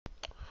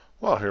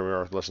Well, here we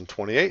are with lesson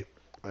 28,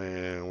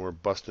 and we're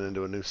busting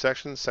into a new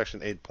section, section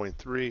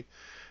 8.3,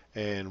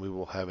 and we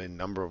will have a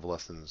number of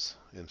lessons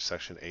in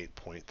section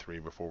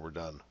 8.3 before we're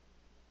done.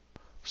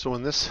 So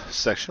in this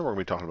section, we're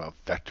going to be talking about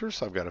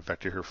vectors. I've got a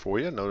vector here for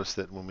you. Notice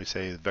that when we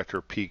say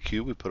vector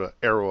PQ, we put an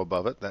arrow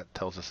above it. That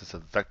tells us it's a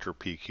vector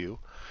PQ.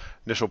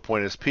 Initial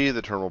point is P,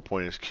 the terminal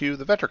point is Q.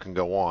 The vector can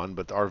go on,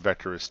 but our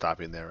vector is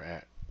stopping there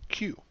at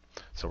Q.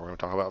 So we're going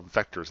to talk about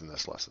vectors in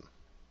this lesson.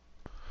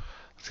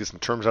 Let's get some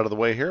terms out of the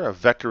way here. A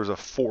vector is a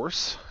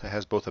force. It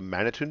has both a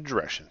magnitude and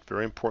direction.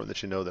 Very important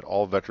that you know that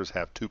all vectors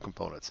have two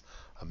components,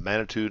 a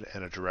magnitude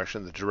and a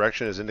direction. The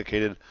direction is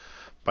indicated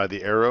by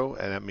the arrow,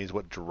 and that means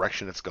what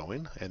direction it's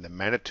going, and the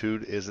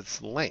magnitude is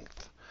its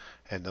length.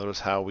 And notice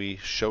how we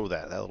show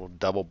that. That little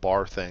double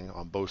bar thing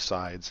on both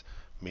sides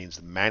means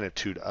the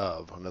magnitude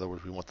of. In other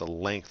words, we want the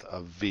length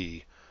of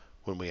v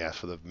when we ask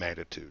for the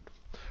magnitude.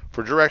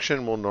 For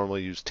direction, we'll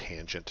normally use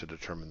tangent to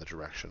determine the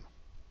direction.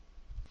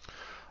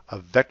 A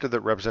vector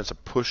that represents a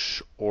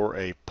push or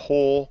a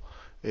pull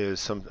is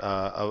some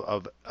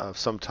of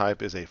some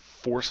type is a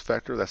force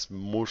vector. That's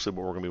mostly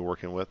what we're going to be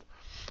working with.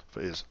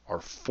 Is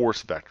our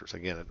force vectors.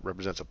 Again, it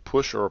represents a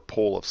push or a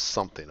pull of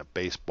something, a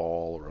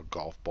baseball or a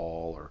golf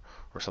ball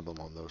or something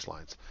along those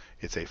lines.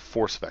 It's a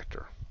force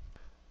vector.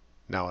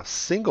 Now, a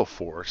single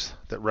force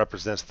that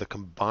represents the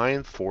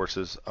combined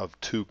forces of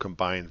two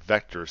combined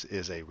vectors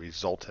is a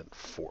resultant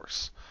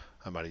force.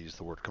 I might have used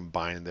the word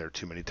combined there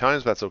too many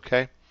times, but that's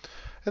okay.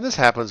 And this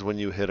happens when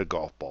you hit a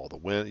golf ball.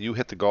 You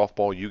hit the golf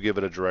ball, you give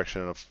it a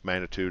direction of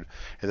magnitude,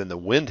 and then the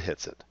wind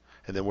hits it.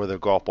 And then where the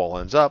golf ball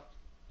ends up,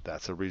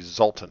 that's a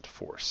resultant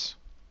force.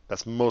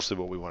 That's mostly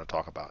what we want to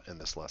talk about in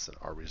this lesson,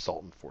 our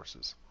resultant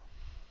forces.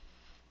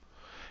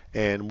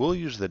 And we'll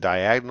use the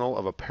diagonal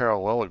of a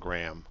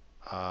parallelogram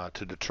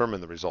to determine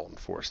the resultant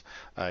force.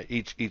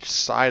 Each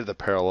side of the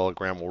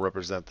parallelogram will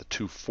represent the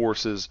two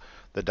forces.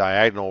 The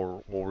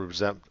diagonal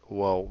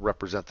will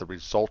represent the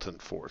resultant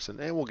force, and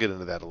we'll get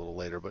into that a little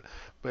later.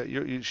 But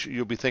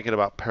you'll be thinking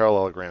about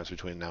parallelograms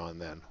between now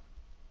and then.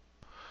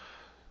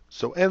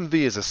 So mv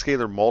is a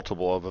scalar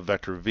multiple of a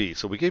vector v.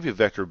 So we gave you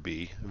vector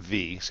v,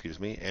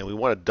 and we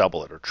want to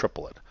double it or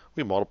triple it.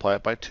 We multiply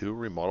it by 2,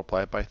 we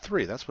multiply it by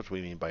 3. That's what we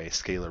mean by a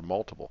scalar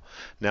multiple.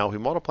 Now, if we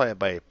multiply it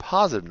by a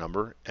positive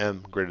number,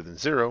 m greater than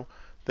 0,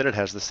 then it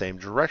has the same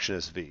direction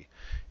as v.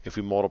 If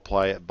we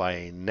multiply it by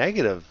a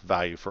negative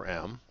value for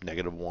m,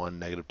 negative 1,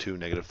 negative 2,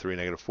 negative 3,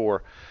 negative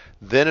 4,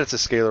 then it's a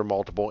scalar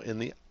multiple in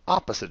the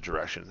opposite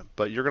direction.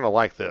 But you're going to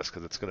like this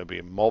because it's going to be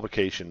a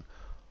multiplication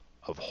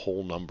of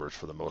whole numbers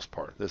for the most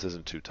part. This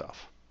isn't too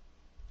tough.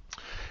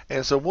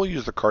 And so we'll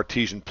use the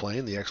Cartesian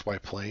plane, the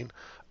xy plane,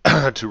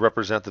 to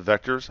represent the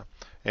vectors.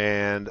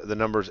 And the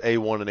numbers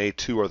a1 and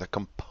a2 are the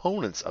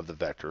components of the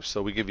vector.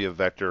 So we give you a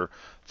vector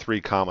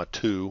 3,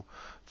 2.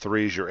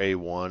 3 is your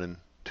a1 and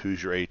 2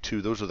 is your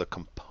a2. Those are the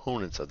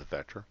components of the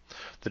vector.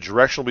 The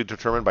direction will be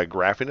determined by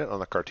graphing it on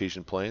the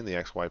Cartesian plane, the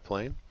xy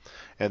plane.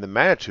 And the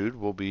magnitude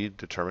will be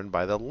determined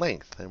by the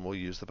length. And we'll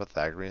use the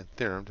Pythagorean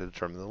theorem to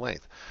determine the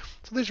length.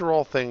 So these are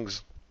all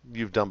things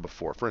you've done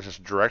before. For instance,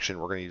 direction,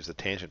 we're going to use the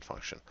tangent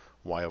function,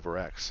 y over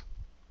x.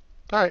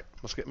 All right,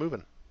 let's get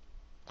moving.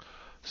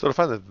 So to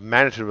find the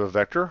magnitude of a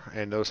vector,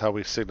 and notice how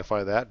we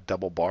signify that,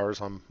 double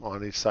bars on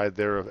each side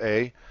there of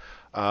A,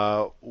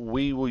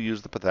 we will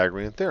use the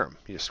Pythagorean theorem.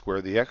 You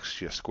square the x,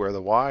 you square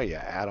the y, you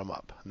add them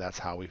up. And that's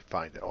how we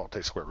find it. I'll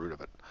take square root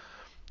of it.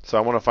 So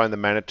I want to find the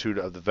magnitude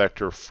of the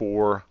vector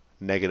 4,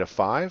 negative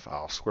 5.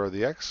 I'll square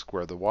the x,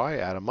 square the y,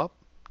 add them up,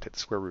 take the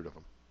square root of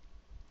them.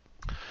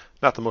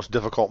 Not the most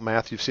difficult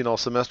math you've seen all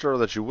semester or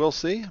that you will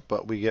see,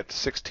 but we get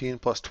 16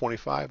 plus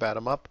 25, add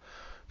them up.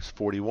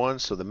 41.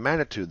 So the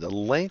magnitude, the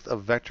length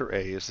of vector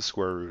A is the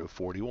square root of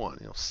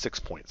 41, 6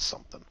 point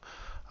something.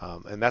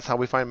 And that's how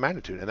we find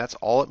magnitude, and that's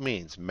all it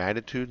means.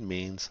 Magnitude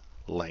means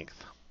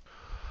length.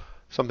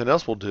 Something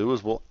else we'll do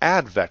is we'll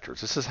add vectors.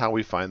 This is how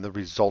we find the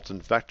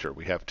resultant vector.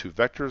 We have two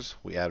vectors,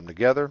 we add them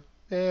together.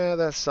 Yeah,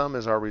 that sum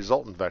is our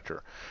resultant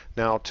vector.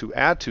 Now, to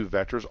add two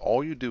vectors,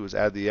 all you do is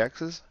add the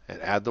x's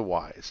and add the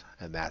y's,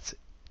 and that's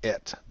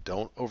it.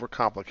 Don't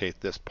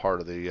overcomplicate this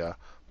part of the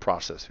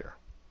process here.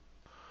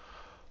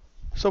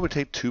 So we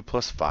take 2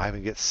 plus 5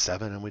 and get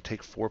 7, and we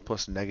take 4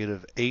 plus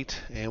negative 8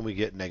 and we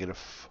get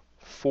negative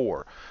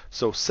 4.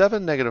 So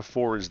 7, negative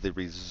 4 is the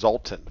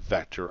resultant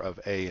vector of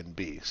A and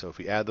B. So if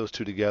we add those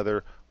two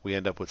together, we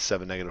end up with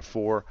 7, negative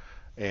 4.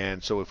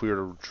 And so if we were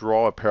to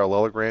draw a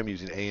parallelogram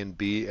using A and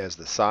B as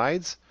the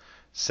sides,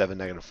 7,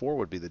 negative 4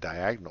 would be the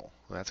diagonal.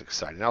 That's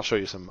exciting. I'll show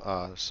you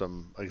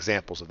some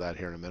examples of that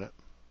here in a minute.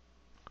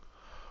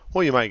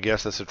 Well, you might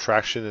guess that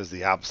subtraction is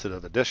the opposite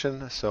of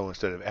addition. So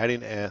instead of adding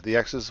the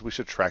x's, we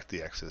subtract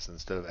the x's.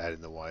 Instead of adding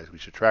the y's, we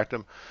subtract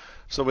them.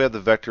 So we have the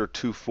vector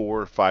 2,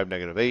 4, 5,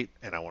 negative 8,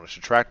 and I want to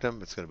subtract them.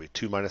 It's going to be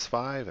 2 minus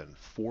 5 and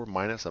 4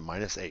 minus a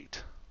minus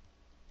 8.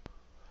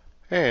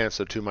 And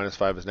so 2 minus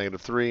 5 is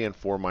negative 3, and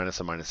 4 minus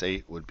a minus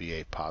 8 would be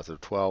a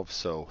positive 12.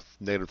 So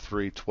negative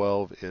 3,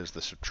 12 is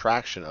the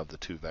subtraction of the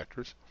two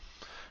vectors.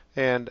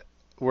 And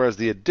whereas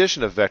the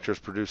addition of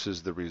vectors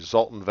produces the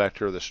resultant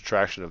vector, the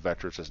subtraction of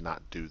vectors does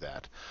not do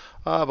that.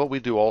 But we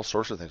do all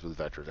sorts of things with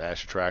vectors: add,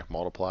 subtract,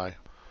 multiply.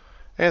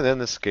 And then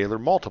the scalar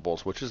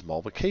multiples, which is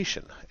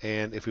multiplication.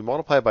 And if we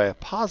multiply by a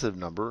positive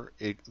number,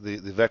 the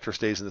vector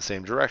stays in the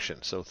same direction.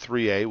 So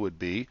 3a would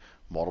be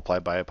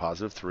multiplied by a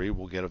positive 3.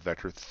 We'll get a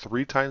vector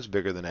 3 times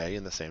bigger than a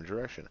in the same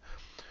direction.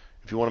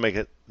 If you want to make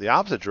it the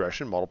opposite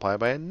direction, multiply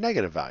by a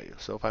negative value.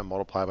 So if I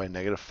multiply by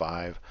negative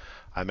 5,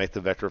 I make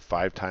the vector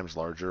 5 times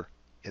larger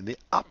in the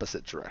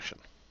opposite direction.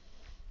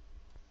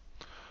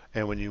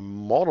 And when you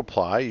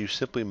multiply, you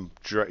simply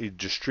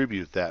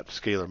distribute that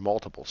scalar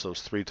multiple. So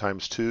it's 3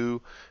 times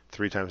 2,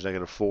 3 times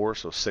negative 4,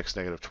 so 6,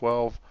 negative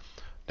 12.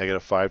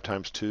 Negative 5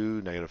 times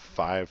 2, negative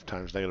 5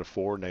 times negative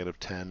 4, negative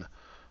 10,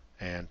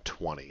 and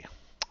 20.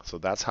 So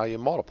that's how you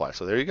multiply.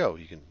 So there you go.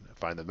 You can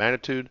find the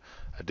magnitude,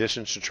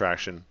 addition,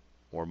 subtraction,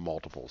 or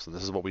multiples. And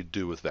this is what we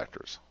do with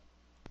vectors.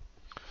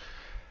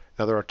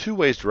 Now there are two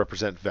ways to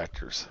represent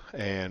vectors,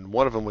 and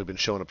one of them we've been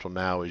showing up till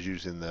now is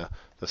using the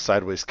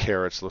sideways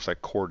carets. It looks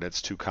like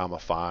coordinates 2,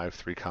 5,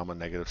 3,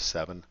 negative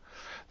 7.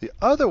 The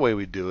other way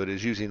we do it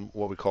is using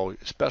what we call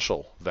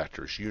special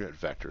vectors, unit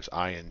vectors,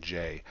 I and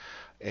j.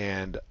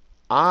 And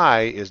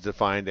I is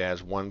defined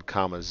as 1,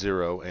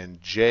 0,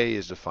 and j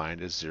is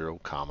defined as 0,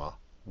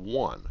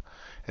 1.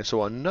 And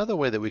so another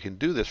way that we can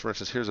do this, for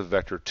instance, here's a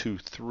vector 2,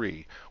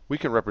 3. We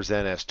can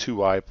represent as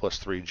 2i plus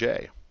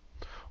 3j.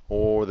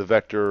 Or the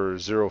vector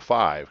 0,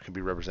 5 can be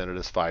represented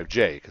as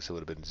 5j because it would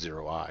have been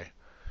 0i.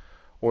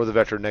 Or the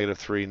vector negative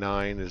 3,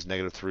 9 is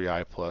negative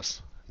 3i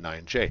plus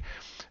 9j.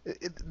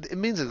 It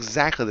means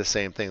exactly the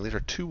same thing. These are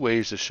two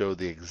ways to show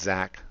the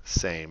exact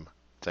same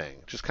thing.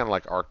 Just kind of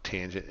like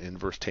arctangent,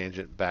 inverse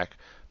tangent back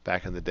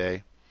in the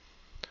day.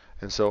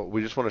 And so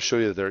we just want to show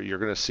you that you're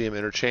going to see them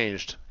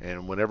interchanged.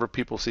 And whenever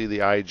people see the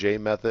IJ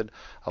method,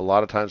 a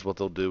lot of times what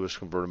they'll do is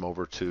convert them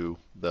over to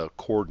the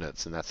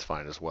coordinates, and that's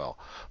fine as well.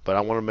 But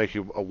I want to make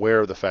you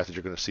aware of the fact that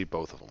you're going to see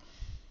both of them.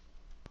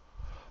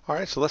 All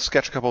right, so let's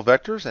sketch a couple of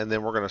vectors, and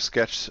then we're going to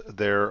sketch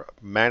their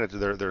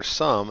magnitude, their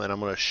sum, and I'm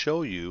going to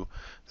show you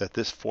that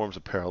this forms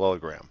a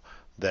parallelogram.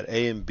 That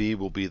A and B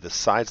will be the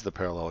sides of the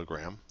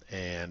parallelogram,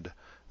 and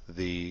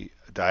the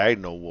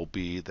diagonal will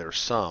be their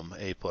sum,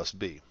 A plus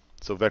B.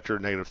 So vector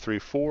negative 3,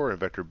 4, and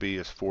vector B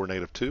is 4,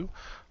 negative 2.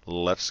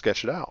 Let's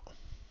sketch it out.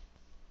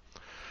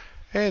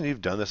 And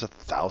you've done this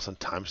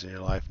 1,000 times in your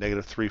life.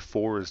 Negative 3,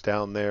 4 is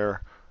down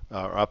there,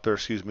 up there,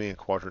 in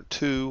quadrant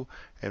 2,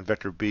 and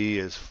vector B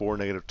is 4,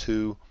 negative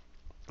 2,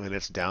 and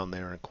it's down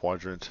there in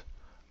quadrant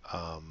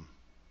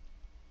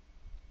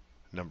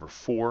number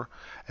 4.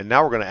 And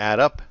now we're going to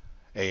add up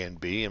A and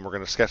B, and we're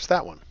going to sketch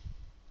that one.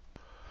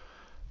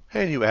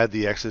 And you add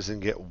the x's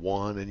and get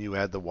 1, and you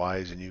add the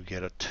y's and you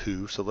get a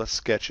 2. So let's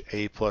sketch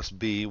A plus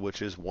B,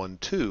 which is 1,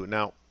 2.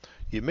 Now,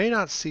 you may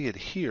not see it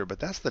here, but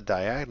that's the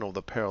diagonal of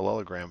the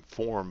parallelogram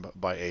formed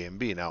by A and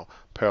B. Now,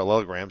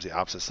 parallelograms, the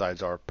opposite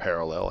sides are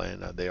parallel,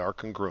 and they are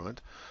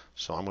congruent.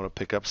 So I'm going to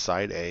pick up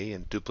side A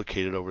and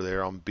duplicate it over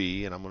there on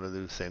B, and I'm going to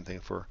do the same thing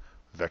for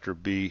vector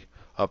B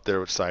up there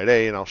with side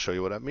A, and I'll show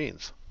you what that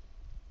means.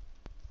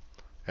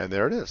 And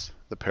there it is,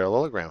 the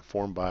parallelogram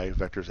formed by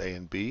vectors A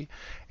and B,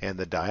 and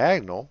the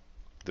diagonal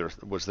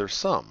was their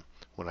sum.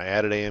 When I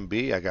added A and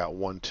B, I got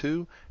 1,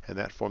 2, and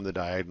that formed the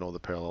diagonal of the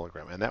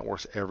parallelogram. And that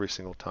works every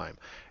single time.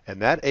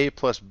 And that A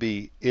plus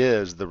B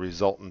is the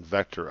resultant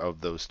vector of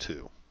those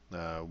two.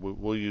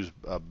 We'll use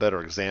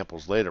better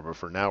examples later, but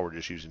for now we're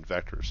just using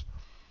vectors.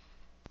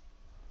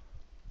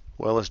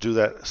 Well, let's do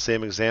that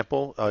same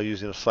example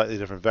using a slightly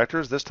different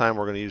vectors. This time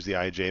we're going to use the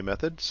IJ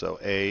method. So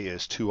A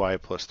is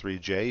 2i plus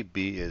 3j,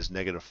 B is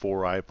negative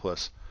 4i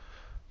plus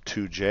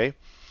 2j.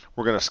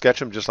 We're going to sketch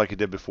them just like you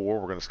did before.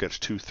 We're going to sketch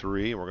 2,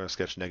 3, and we're going to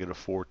sketch negative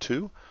 4,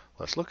 2.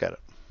 Let's look at it.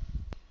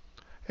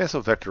 And so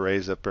vector A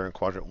is up there in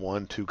quadrant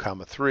 1, 2,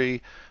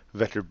 3.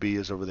 Vector B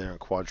is over there in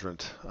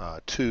quadrant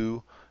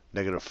 2,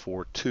 negative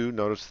 4, 2.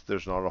 Notice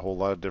there's not a whole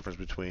lot of difference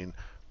between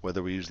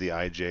whether we use the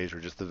IJs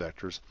or just the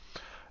vectors.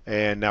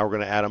 And now we're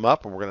going to add them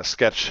up, and we're going to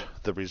sketch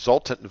the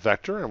resultant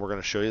vector, and we're going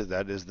to show you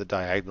that is the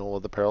diagonal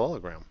of the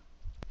parallelogram.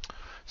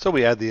 So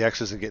we add the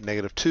x's and get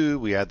negative 2.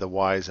 We add the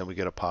y's and we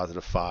get a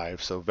positive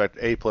 5. So vector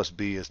A plus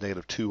B is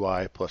negative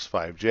 2i plus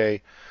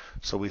 5j.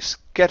 So we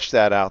sketch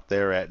that out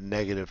there at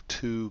negative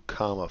 2,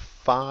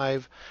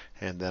 5.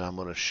 And then I'm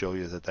going to show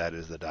you that that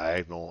is the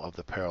diagonal of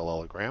the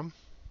parallelogram.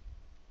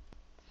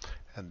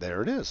 And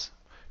there it is.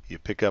 You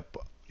pick up,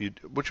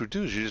 what you would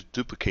do is you just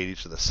duplicate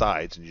each of the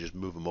sides and you just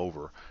move them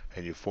over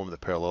and you form the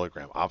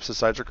parallelogram. Opposite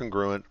sides are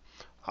congruent.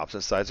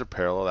 Opposite sides are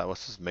parallel. That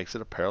what makes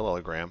it a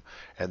parallelogram.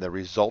 And the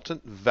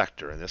resultant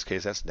vector, in this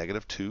case that's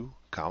negative 2,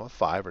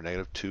 5, or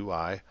negative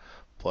 2i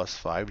plus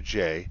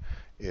 5j,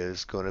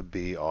 is going to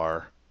be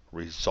our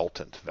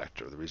resultant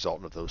vector, the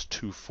resultant of those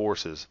two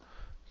forces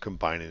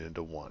combining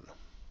into one.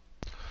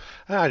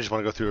 And I just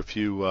want to go through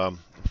a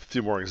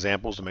few more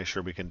examples to make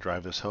sure we can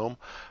drive this home.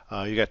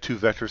 You got two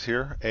vectors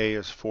here. A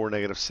is 4,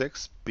 negative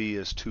 6. B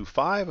is 2,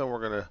 5. And we're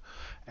going to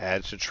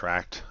add,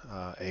 subtract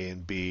A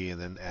and B, and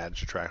then add,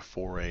 subtract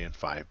 4A and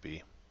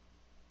 5B.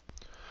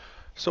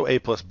 So a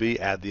plus b,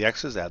 add the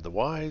x's, add the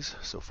y's.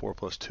 So 4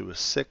 plus 2 is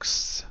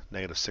 6.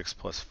 Negative 6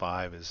 plus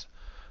 5 is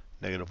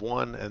negative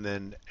 1. And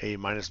then a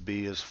minus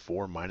b is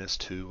 4 minus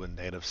 2 and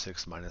negative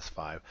 6 minus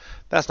 5.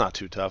 That's not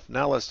too tough.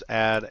 Now let's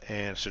add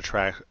and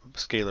subtract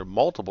scalar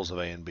multiples of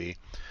a and b.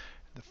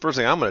 The first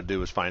thing I'm going to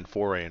do is find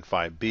 4a and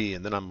 5b,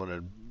 and then I'm going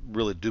to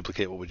really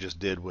duplicate what we just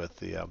did with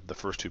the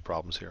first two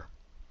problems here.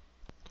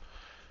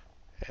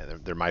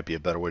 And there might be a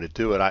better way to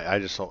do it.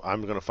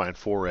 I'm going to find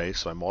 4a,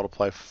 so I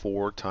multiply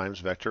 4 times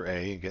vector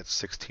a and get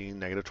 16,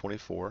 negative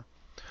 24.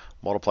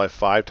 Multiply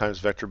 5 times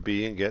vector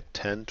b and get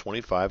 10,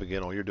 25.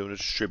 Again, all you're doing is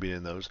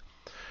distributing those.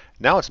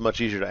 Now it's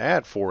much easier to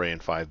add 4a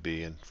and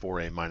 5b and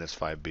 4a minus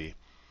 5b,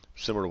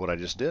 similar to what I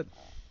just did.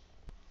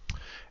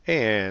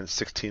 And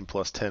 16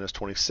 plus 10 is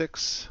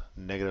 26.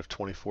 Negative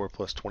 24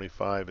 plus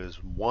 25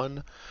 is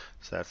 1.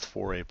 So that's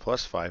 4a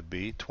plus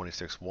 5b,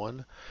 26,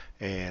 1.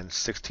 And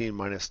 16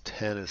 minus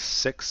 10 is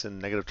 6. And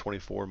negative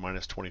 24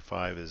 minus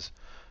 25 is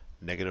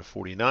negative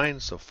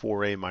 49. So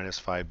 4a minus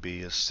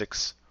 5b is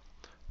 6,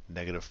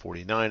 negative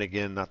 49.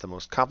 Again, not the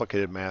most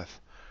complicated math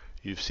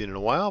you've seen in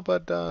a while,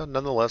 but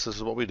nonetheless, this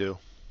is what we do.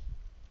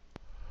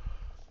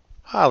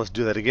 Let's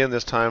do that again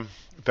this time.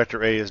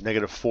 Vector A is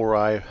negative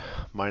 4i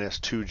minus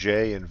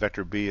 2j, and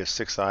vector B is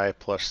 6i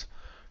plus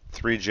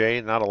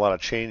 3j. Not a lot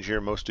of change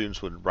here. Most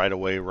students would right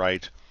away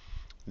write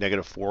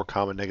negative 4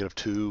 comma negative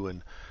 2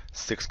 and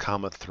 6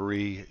 comma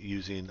 3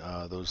 using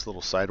those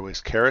little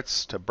sideways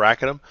carets to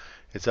bracket them.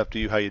 It's up to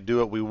you how you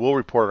do it. We will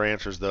report our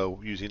answers,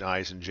 though, using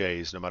i's and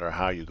j's, no matter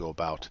how you go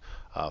about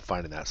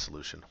finding that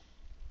solution.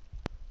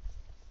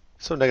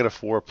 So negative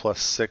 4 plus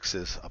 6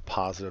 is a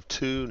positive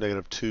 2.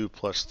 Negative 2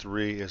 plus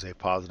 3 is a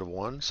positive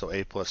 1. So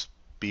a plus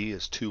b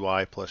is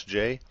 2i plus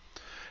j.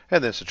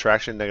 And then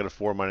subtraction, negative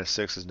 4 minus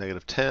 6 is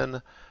negative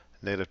 10.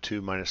 Negative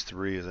 2 minus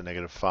 3 is a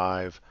negative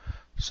 5.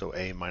 So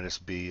a minus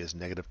b is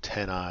negative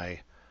 10i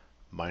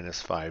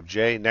minus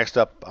 5j. Next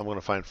up, I'm going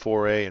to find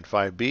 4a and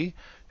 5b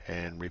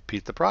and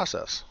repeat the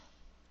process.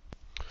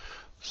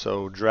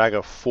 So drag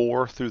a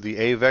 4 through the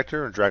a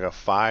vector and drag a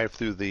 5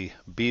 through the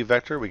b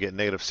vector. We get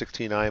negative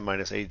 16i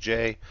minus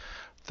 8j,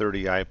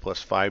 30i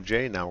plus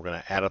 5j. Now we're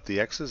going to add up the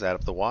x's, add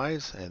up the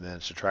y's, and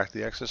then subtract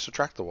the x's,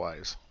 subtract the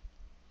y's.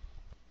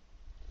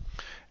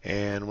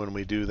 And when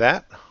we do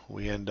that,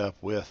 we end up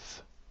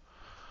with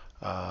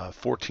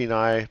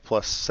 14i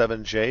plus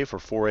 7j for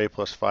 4a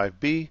plus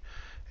 5b,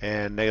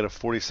 and negative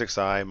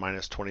 46i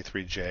minus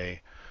 23j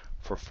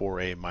for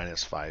 4a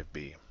minus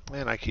 5b.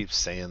 And I keep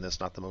saying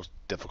this, not the most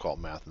difficult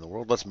math in the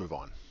world. Let's move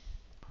on.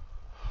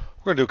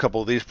 We're going to do a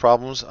couple of these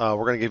problems. We're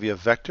going to give you a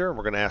vector.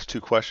 We're going to ask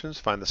two questions.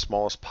 Find the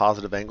smallest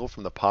positive angle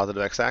from the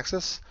positive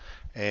x-axis.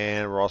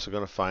 And we're also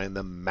going to find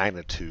the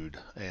magnitude.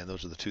 And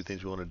those are the two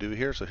things we want to do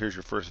here. So here's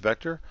your first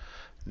vector.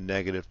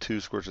 Negative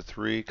 2 square root of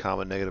 3,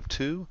 comma negative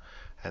 2.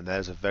 And that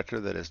is a vector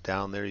that is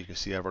down there. You can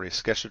see I've already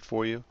sketched it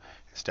for you.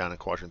 It's down in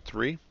quadrant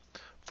 3.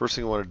 First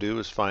thing we want to do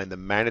is find the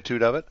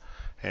magnitude of it.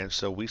 And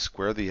so we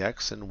square the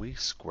x and we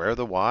square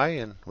the y,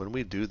 and when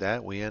we do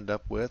that, we end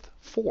up with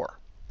 4.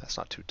 That's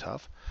not too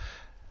tough.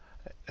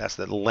 That's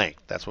the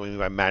length. That's what we mean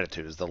by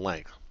magnitude, is the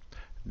length.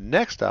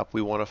 Next up,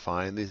 we want to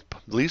find the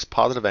least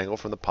positive angle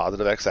from the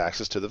positive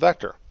x-axis to the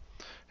vector.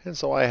 And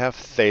so I have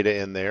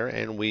theta in there,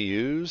 and we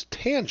use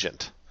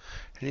tangent.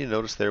 And you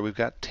notice there we've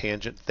got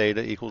tangent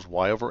theta equals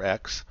y over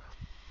x.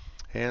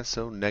 And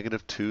so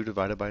negative 2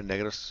 divided by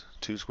negative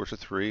 2 square root of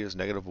 3 is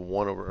negative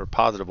 1 over, or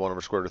positive 1 over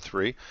square root of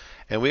 3.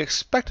 And we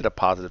expected a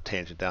positive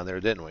tangent down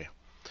there, didn't we?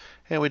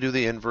 And we do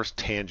the inverse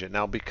tangent.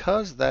 Now,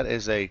 because that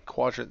is a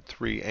quadrant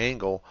 3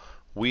 angle,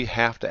 we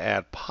have to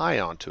add pi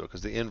onto it,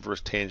 because the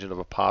inverse tangent of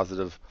a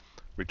positive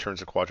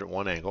returns a quadrant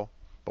 1 angle,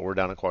 but we're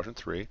down in quadrant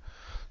 3.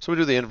 So we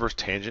do the inverse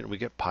tangent, and we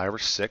get pi over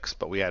 6,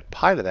 but we add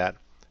pi to that,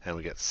 and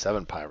we get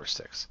 7 pi over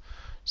 6.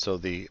 So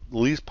the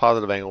least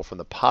positive angle from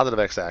the positive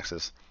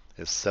x-axis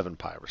is 7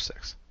 pi over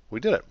 6. We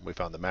did it. We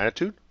found the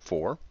magnitude,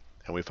 4,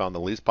 and we found the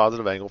least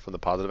positive angle from the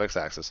positive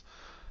x-axis,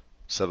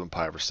 7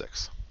 pi over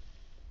 6.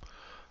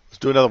 Let's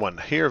do another one.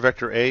 Here,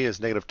 vector A is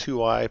negative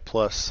 2i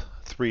plus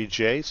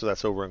 3j, so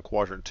that's over in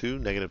quadrant 2,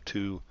 negative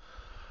 2,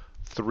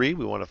 3.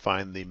 We want to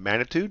find the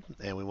magnitude,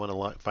 and we want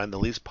to find the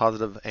least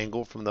positive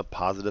angle from the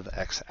positive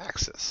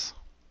x-axis.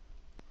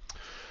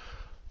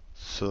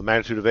 So the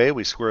magnitude of A,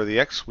 we square the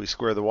x, we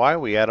square the y,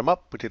 we add them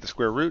up, we take the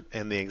square root,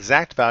 and the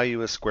exact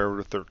value is square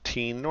root of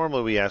 13.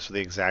 Normally we ask for the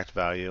exact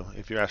value.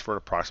 If you ask for an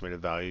approximated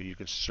value, you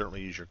can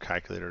certainly use your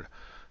calculator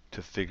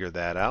to figure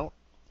that out.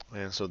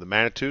 And so the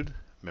magnitude,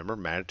 remember,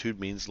 magnitude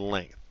means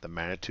length. The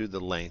magnitude, the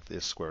length,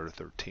 is square root of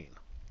 13.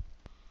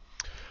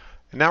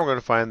 And now we're going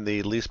to find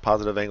the least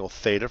positive angle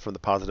theta from the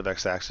positive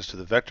x-axis to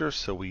the vector.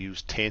 So we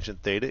use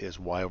tangent theta is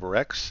y over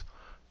x,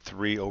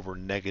 3 over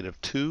negative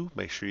 2.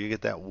 Make sure you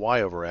get that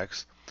y over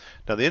x.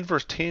 Now the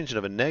inverse tangent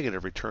of a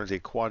negative returns a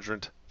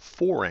quadrant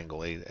 4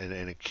 angle,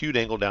 an acute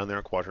angle down there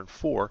in quadrant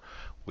 4.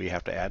 We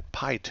have to add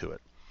pi to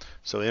it.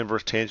 So the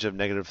inverse tangent of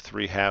negative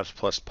 3 halves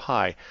plus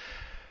pi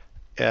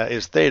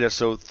is theta.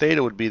 So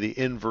theta would be the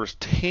inverse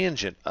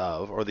tangent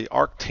of, or the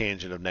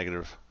arctangent of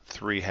negative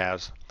 3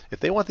 halves. If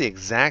they want the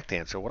exact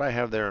answer, what I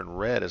have there in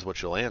red is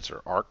what you'll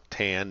answer. Arc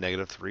tan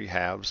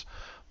 -3/2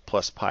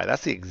 plus pi.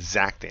 That's the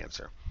exact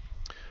answer.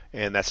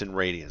 And that's in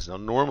radians. Now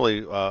normally,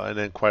 and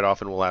then quite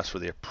often we'll ask for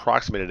the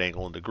approximated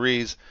angle in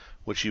degrees,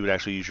 which you would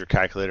actually use your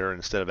calculator, and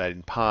instead of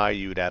adding pi,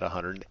 you would add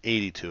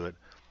 180 to it,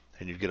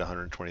 and you'd get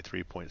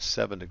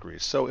 123.7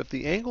 degrees. So if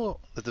the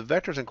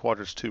vector's in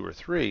quadrants 2 or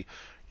 3,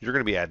 you're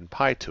going to be adding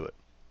pi to it.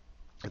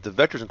 If the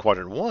vector's in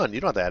quadrant 1, you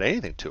don't have to add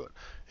anything to it.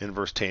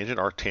 Inverse tangent,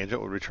 arc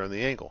tangent would return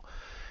the angle.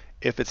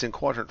 If it's in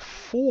quadrant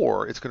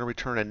 4, it's going to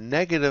return a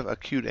negative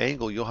acute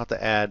angle. You'll have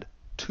to add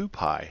 2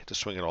 pi to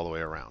swing it all the way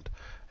around.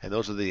 And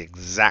those are the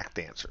exact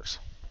answers.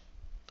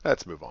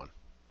 Let's move on.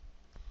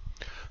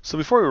 So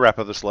before we wrap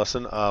up this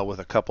lesson with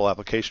a couple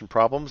application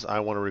problems, I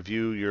want to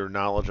review your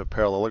knowledge of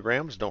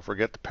parallelograms. Don't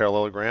forget the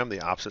parallelogram,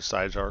 the opposite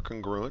sides are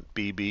congruent,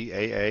 BB,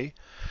 AA.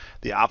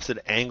 The opposite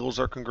angles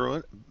are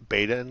congruent,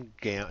 beta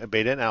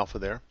and alpha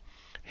there.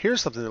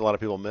 Here's something that a lot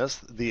of people miss.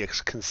 The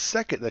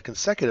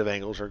consecutive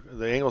angles, or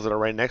the angles that are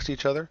right next to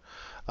each other,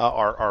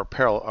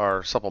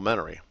 are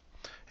supplementary.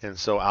 And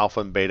so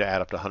alpha and beta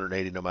add up to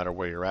 180 no matter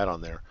where you're at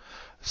on there.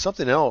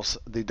 Something else,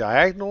 the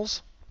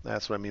diagonals,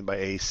 that's what I mean by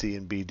AC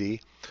and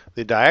BD.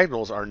 The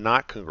diagonals are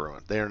not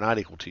congruent. They are not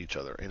equal to each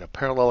other. In a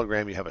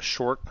parallelogram, you have a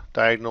short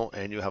diagonal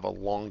and you have a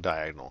long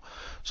diagonal.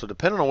 So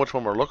depending on which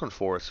one we're looking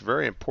for, it's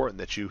very important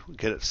that you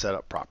get it set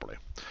up properly.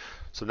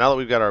 So now that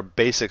we've got our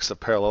basics of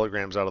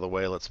parallelograms out of the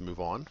way, let's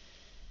move on.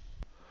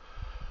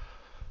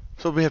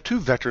 So we have two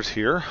vectors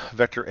here.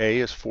 Vector A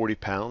is 40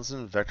 pounds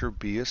and vector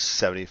B is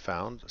 70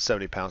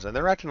 pounds, and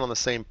they're acting on the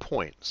same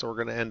point. So we're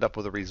going to end up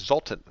with a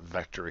resultant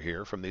vector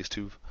here from these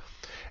two.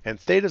 And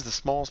theta is the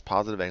smallest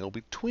positive angle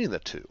between the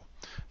two.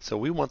 So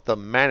we want the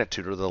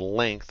magnitude, or the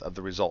length, of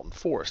the resultant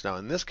force. Now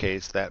in this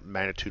case, that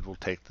magnitude will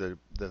take the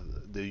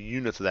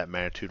units of that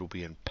magnitude will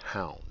be in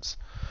pounds.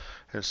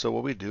 And so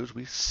what we do is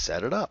we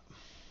set it up.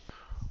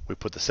 We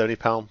put the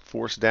 70-pound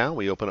force down.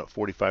 We open up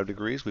 45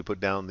 degrees. We put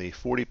down the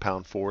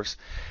 40-pound force.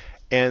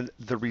 And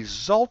the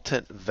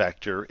resultant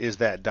vector is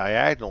that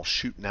diagonal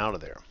shooting out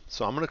of there.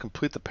 So I'm going to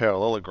complete the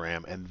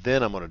parallelogram, and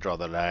then I'm going to draw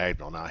the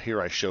diagonal. Now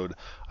here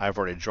I've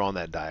already drawn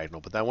that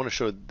diagonal, but I want to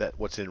show that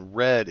what's in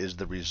red is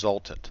the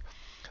resultant.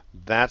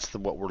 That's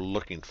what we're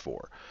looking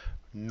for.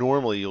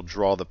 Normally you'll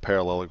draw the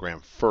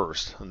parallelogram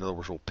first. In other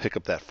words, we'll pick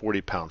up that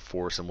 40-pound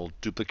force and we'll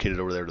duplicate it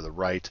over there to the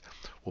right.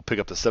 We'll pick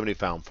up the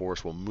 70-pound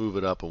force, we'll move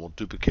it up, and we'll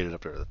duplicate it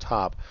up there to the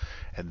top,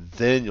 and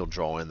then you'll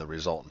draw in the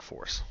resultant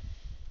force.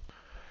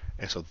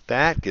 And so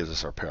that gives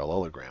us our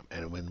parallelogram.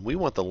 And when we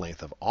want the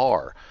length of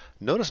R,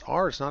 notice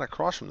R is not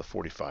across from the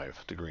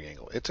 45-degree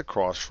angle. It's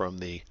across from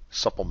the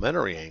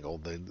supplementary angle,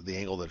 the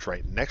angle that's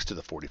right next to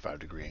the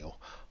 45-degree angle,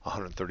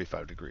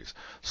 135 degrees.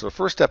 So the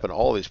first step in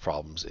all these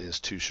problems is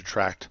to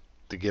subtract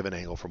the given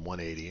angle from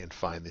 180 and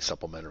find the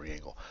supplementary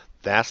angle.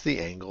 That's the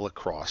angle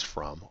across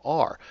from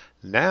R.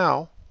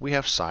 Now we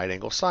have side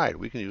angle side.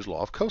 We can use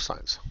law of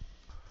cosines.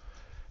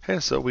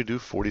 And so we do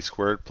 40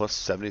 squared plus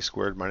 70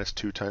 squared minus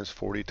 2 times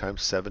 40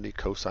 times 70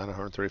 cosine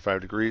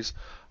 135 degrees.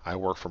 I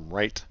work from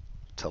right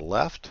to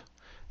left,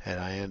 and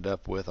I end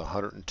up with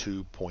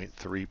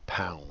 102.3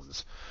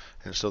 pounds.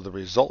 And so the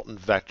resultant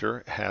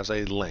vector has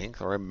a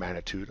length, or a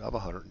magnitude, of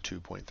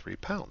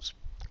 102.3 pounds.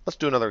 Let's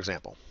do another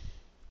example.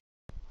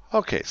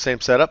 Okay, same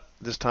setup.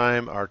 This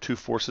time our two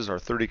forces are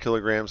 30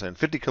 kilograms and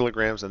 50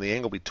 kilograms, and the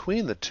angle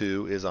between the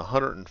two is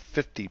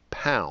 150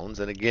 pounds.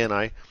 And again,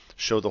 I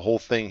show the whole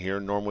thing here.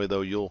 Normally,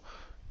 though, you'll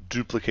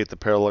duplicate the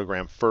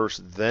parallelogram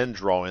first, then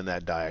draw in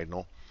that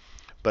diagonal.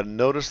 But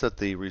notice that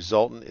the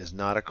resultant is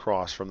not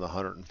across from the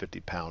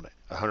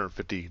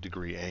 150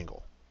 degree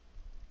angle.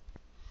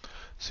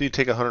 So you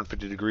take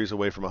 150 degrees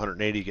away from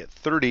 180, you get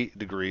 30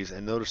 degrees,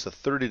 and notice the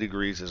 30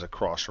 degrees is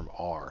across from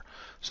R.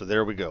 So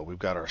there we go. We've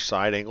got our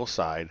side angle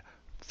side,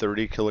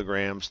 30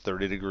 kilograms,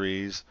 30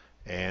 degrees,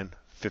 and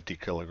 50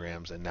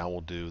 kilograms. And now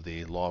we'll do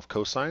the law of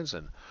cosines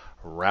and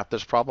wrap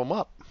this problem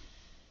up.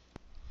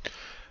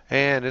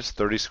 And it's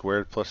 30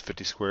 squared plus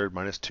 50 squared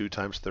minus 2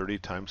 times 30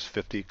 times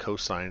 50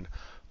 cosine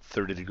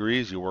 30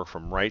 degrees. You work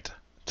from right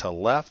to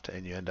left,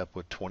 and you end up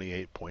with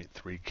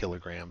 28.3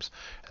 kilograms,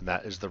 and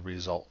that is the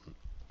resultant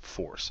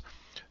force.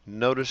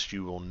 Notice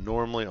you will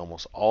normally,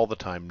 almost all the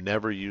time,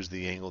 never use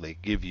the angle they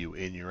give you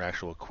in your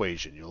actual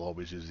equation. You'll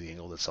always use the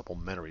angle that's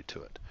supplementary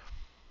to it.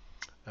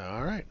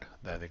 All right,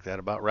 I think that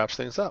about wraps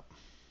things up.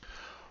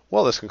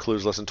 Well, this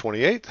concludes lesson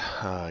 28.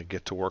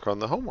 Get to work on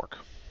the homework.